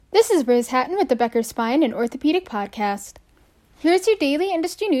is Riz Hatton with the Becker Spine and Orthopedic Podcast. Here's your daily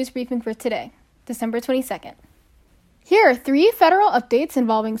industry news briefing for today, December 22nd. Here are 3 federal updates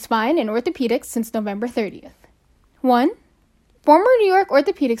involving spine and orthopedics since November 30th. 1. Former New York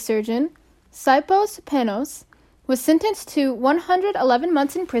orthopedic surgeon Sipos Panos was sentenced to 111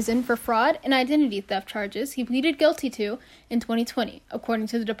 months in prison for fraud and identity theft charges he pleaded guilty to in 2020, according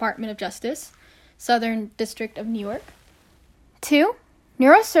to the Department of Justice, Southern District of New York. 2.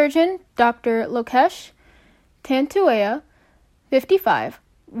 Neurosurgeon Dr. Lokesh Tantuaya, 55,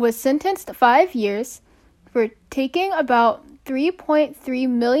 was sentenced to 5 years for taking about $3.3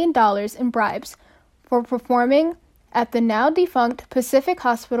 million in bribes for performing at the now-defunct Pacific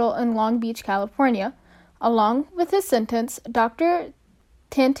Hospital in Long Beach, California. Along with his sentence, Dr.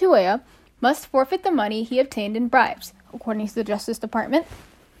 Tantuaya must forfeit the money he obtained in bribes, according to the Justice Department.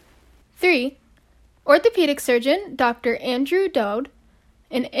 3. Orthopedic surgeon Dr. Andrew Dowd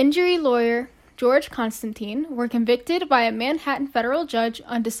and injury lawyer George Constantine were convicted by a Manhattan federal judge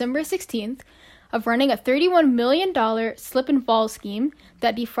on December 16th of running a $31 million slip-and-fall scheme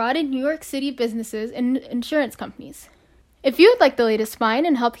that defrauded New York City businesses and insurance companies. If you would like the latest spine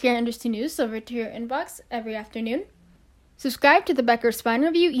and healthcare industry news delivered to your inbox every afternoon, subscribe to the Becker Spine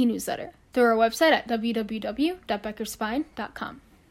Review e-newsletter through our website at www.beckerspine.com.